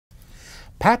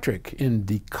Patrick in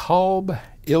DeKalb,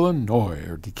 Illinois,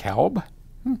 or DeKalb?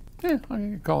 I'm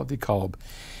going to call it DeKalb.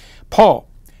 Paul,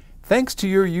 thanks to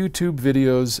your YouTube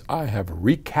videos, I have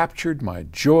recaptured my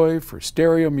joy for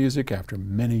stereo music after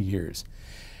many years.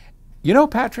 You know,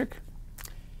 Patrick,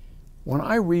 when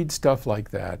I read stuff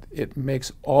like that, it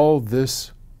makes all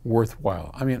this worthwhile.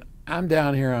 I mean, I'm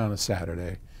down here on a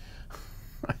Saturday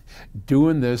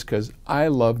doing this because I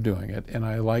love doing it, and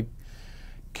I like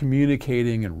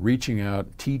communicating and reaching out,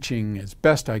 teaching as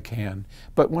best I can.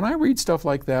 But when I read stuff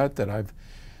like that, that I've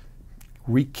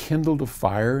rekindled a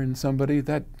fire in somebody,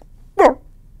 that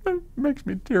makes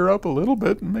me tear up a little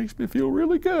bit and makes me feel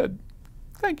really good.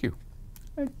 Thank you.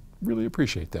 I really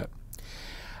appreciate that.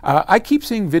 I keep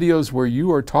seeing videos where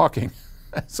you are talking,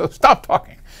 so stop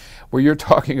talking, where you're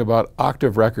talking about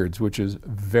Octave Records, which is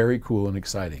very cool and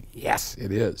exciting. Yes,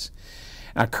 it is.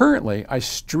 Now, currently, I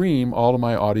stream all of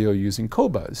my audio using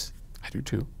Qobuz. I do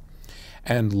too.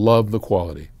 And love the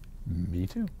quality. Me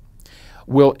too.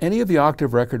 Will any of the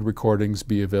Octave record recordings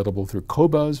be available through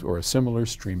Qobuz or a similar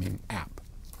streaming app?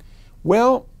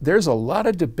 Well, there's a lot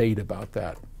of debate about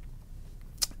that.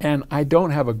 And I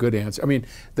don't have a good answer. I mean,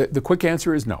 the quick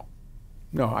answer is no.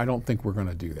 No, I don't think we're going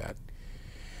to do that.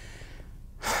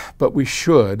 But we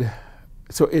should.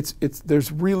 So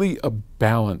there's really a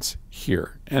balance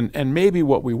here. And maybe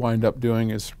what we wind up doing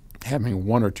is having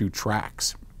 1 or 2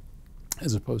 tracks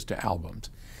as opposed to albums.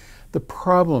 The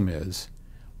problem is,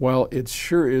 while it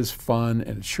sure is fun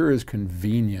and it sure is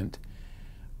convenient,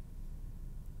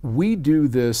 we do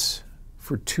this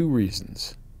for 2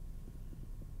 reasons.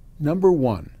 Number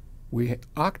one,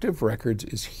 Octave Records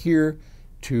is here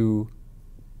to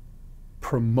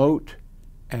promote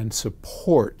and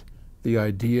support the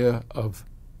idea of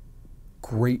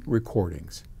great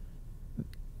recordings.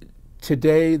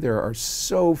 Today, there are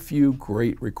so few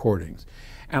great recordings.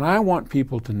 And I want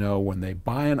people to know when they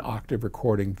buy an Octave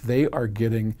recording, they are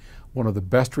getting one of the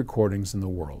best recordings in the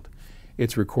world.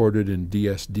 It's recorded in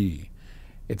DSD.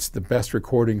 It's the best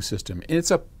recording system. And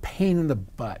it's a pain in the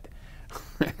butt.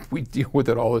 We deal with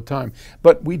it all the time.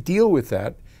 But we deal with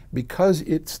that because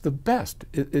it's the best.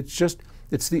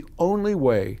 It's the only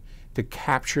way to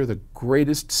capture the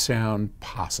greatest sound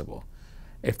possible.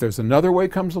 If there's another way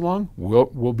comes along,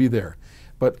 we'll be there.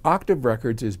 But Octave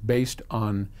Records is based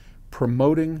on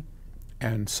promoting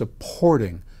and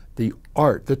supporting the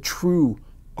art, the true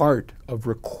art of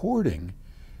recording,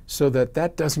 so that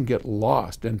that doesn't get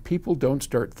lost and people don't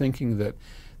start thinking that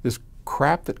this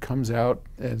crap that comes out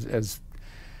as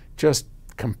just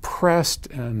compressed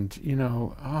and, you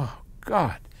know, oh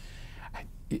God,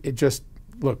 it just,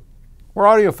 look, we're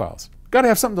audiophiles. Got to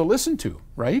have something to listen to,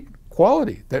 right?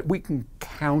 Quality that we can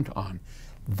count on.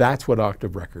 That's what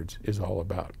Octave Records is all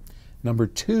about. Number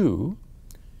 2,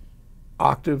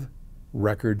 Octave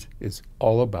Records is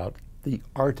all about the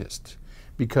artists,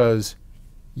 because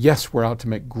yes, we're out to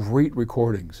make great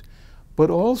recordings, but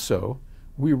also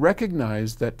we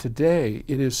recognize that today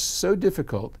it is so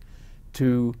difficult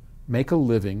to make a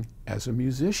living as a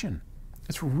musician.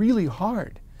 It's really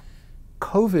hard.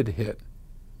 COVID hit.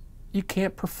 You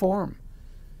can't perform.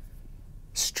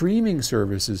 Streaming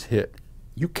services hit.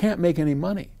 You can't make any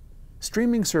money.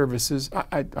 Streaming services,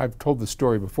 I've told the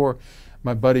story before.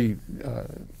 My buddy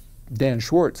Dan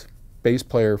Schwartz, bass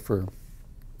player for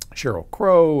Sheryl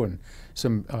Crow and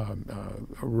some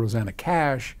Rosanna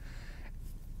Cash,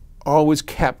 always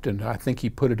kept, and I think he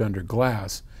put it under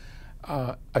glass,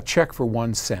 a check for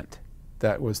 1 cent.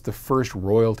 That was the first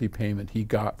royalty payment he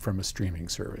got from a streaming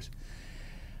service.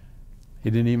 He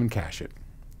didn't even cash it.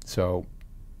 So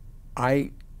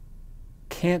I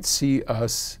can't see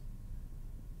us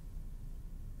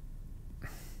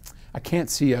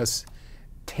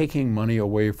taking money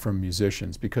away from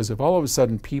musicians, because if all of a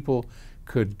sudden people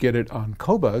could get it on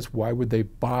Qobuz, why would they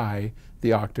buy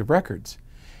the Octave records?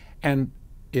 And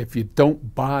if you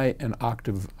don't buy an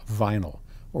Octave vinyl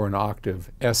or an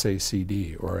Octave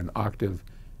SACD or an Octave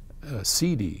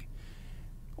CD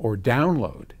or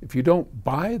download, if you don't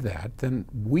buy that, then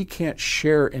we can't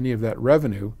share any of that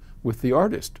revenue with the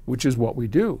artist, which is what we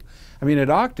do. I mean, at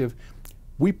Octave,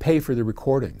 we pay for the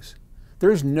recordings.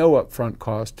 There's no upfront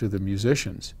cost to the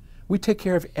musicians. We take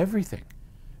care of everything.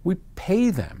 We pay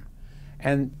them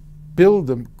and build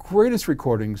the greatest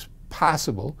recordings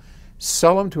possible,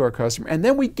 sell them to our customer, and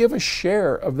then we give a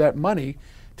share of that money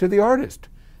to the artist.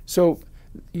 So,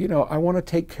 you know, I want to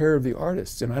take care of the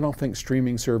artists, and I don't think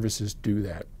streaming services do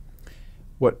that.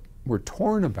 What we're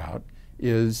torn about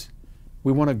is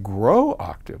we want to grow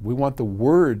Octave. We want the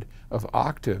word of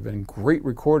Octave and great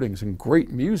recordings and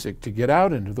great music to get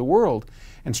out into the world,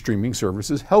 and streaming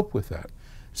services help with that.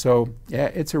 So, yeah,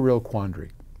 it's a real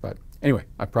quandary. But Anyway,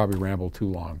 I probably rambled too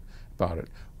long about it.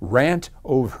 Rant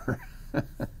over.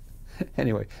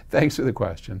 Anyway, thanks for the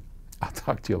question. I'll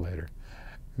talk to you later.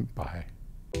 Bye.